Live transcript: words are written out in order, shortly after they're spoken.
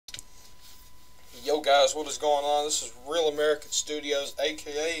Yo guys, what is going on? This is Real American Studios,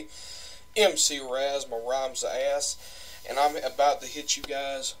 aka MC Raz, my rhymes ass, and I'm about to hit you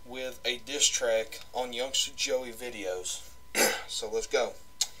guys with a diss track on Youngster Joey videos. So let's go.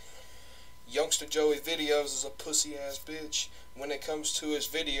 Youngster Joey videos is a pussy ass bitch. When it comes to his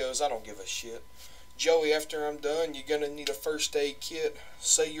videos, I don't give a shit. Joey, after I'm done, you're gonna need a first aid kit.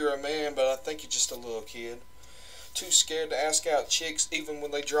 Say you're a man, but I think you're just a little kid. Too scared to ask out chicks even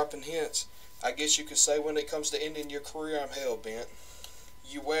when they dropping hints. I guess you could say when it comes to ending your career, I'm hell-bent.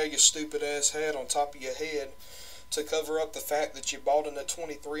 You wear your stupid ass hat on top of your head to cover up the fact that you're balding at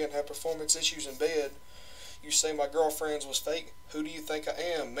 23 and have performance issues in bed. You say my girlfriend's was fake. Who do you think I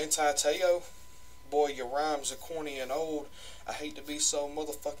am, Mentai Teo? Boy, your rhymes are corny and old. I hate to be so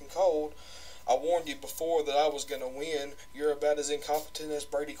motherfucking cold. I warned you before that I was gonna win. You're about as incompetent as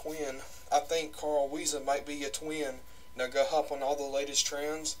Brady Quinn. I think Carl Weezer might be your twin. Now go hop on all the latest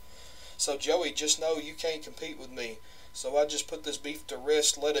trends. So Joey, just know you can't compete with me. So I just put this beef to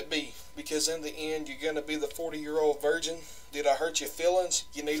rest, let it be. Because in the end, you're gonna be the 40-year-old virgin. Did I hurt your feelings?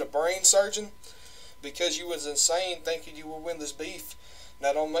 You need a brain surgeon? Because you was insane thinking you would win this beef.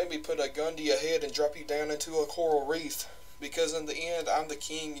 Now don't make me put a gun to your head and drop you down into a coral reef. Because in the end, I'm the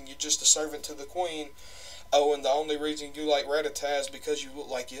king and you're just a servant to the queen. Oh, and the only reason you like rat-a-tat is because you look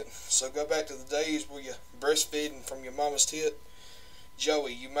like it. So go back to the days where you're breastfeeding from your mama's tit.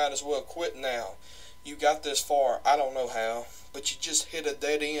 Joey, you might as well quit now. You got this far, I don't know how, but you just hit a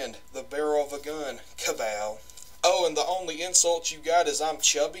dead end, the barrel of a gun, kabow. Oh, and the only insult you got is I'm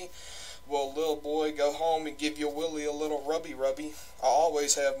chubby? Well, little boy, go home and give your willy a little rubby. I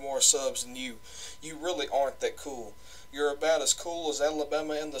always have more subs than you. You really aren't that cool. You're about as cool as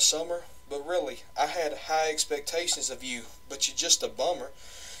Alabama in the summer, but really, I had high expectations of you, but you're just a bummer.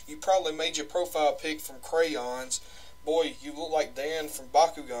 You probably made your profile pic from crayons. Boy, you look like Dan from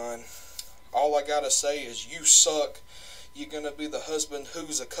Bakugan. All I gotta say is you suck. You're gonna be the husband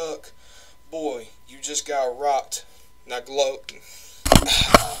who's a cuck. Boy, you just got rocked. Now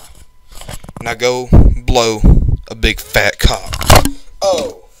go blow a big fat cock.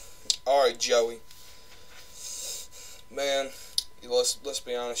 Oh, alright Joey. Man, let's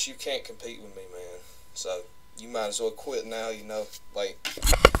be honest, you can't compete with me, man. So, you might as well quit now, you know. Like,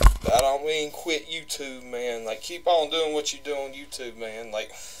 I don't mean quit YouTube, man. Like, keep on doing what you do on YouTube, man.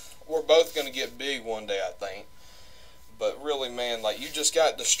 Like, we're both gonna get big one day, I think. But really, man, like, you just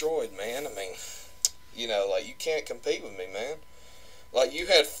got destroyed, man. I mean, you know, like, you can't compete with me, man. Like, you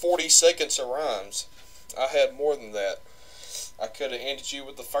had 40 seconds of rhymes. I had more than that. I could have ended you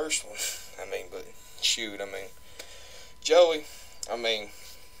with the first one. I mean, but, shoot, I mean, Joey, I mean,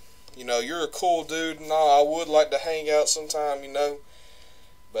 you know, you're a cool dude and all. I would like to hang out sometime, you know.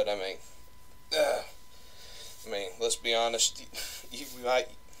 But, I mean, let's be honest, you might,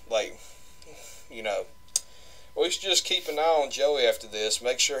 like, you know, we should just keep an eye on Joey after this.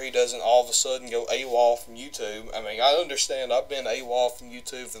 Make sure he doesn't all of a sudden go AWOL from YouTube. I mean, I understand I've been AWOL from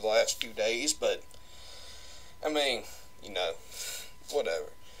YouTube for the last few days, but, I mean, you know,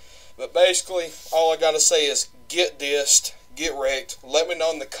 whatever. But basically, all I gotta say is get dissed, get wrecked. Let me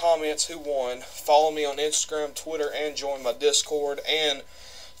know in the comments who won. Follow me on Instagram, Twitter, and join my Discord, and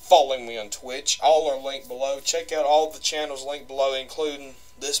follow me on Twitch. All are linked below. Check out all the channels linked below, including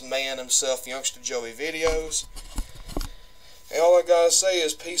this man himself, Youngster Joey videos. And all I gotta say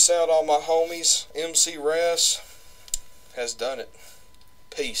is peace out, all my homies. MC Raz has done it.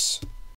 Peace.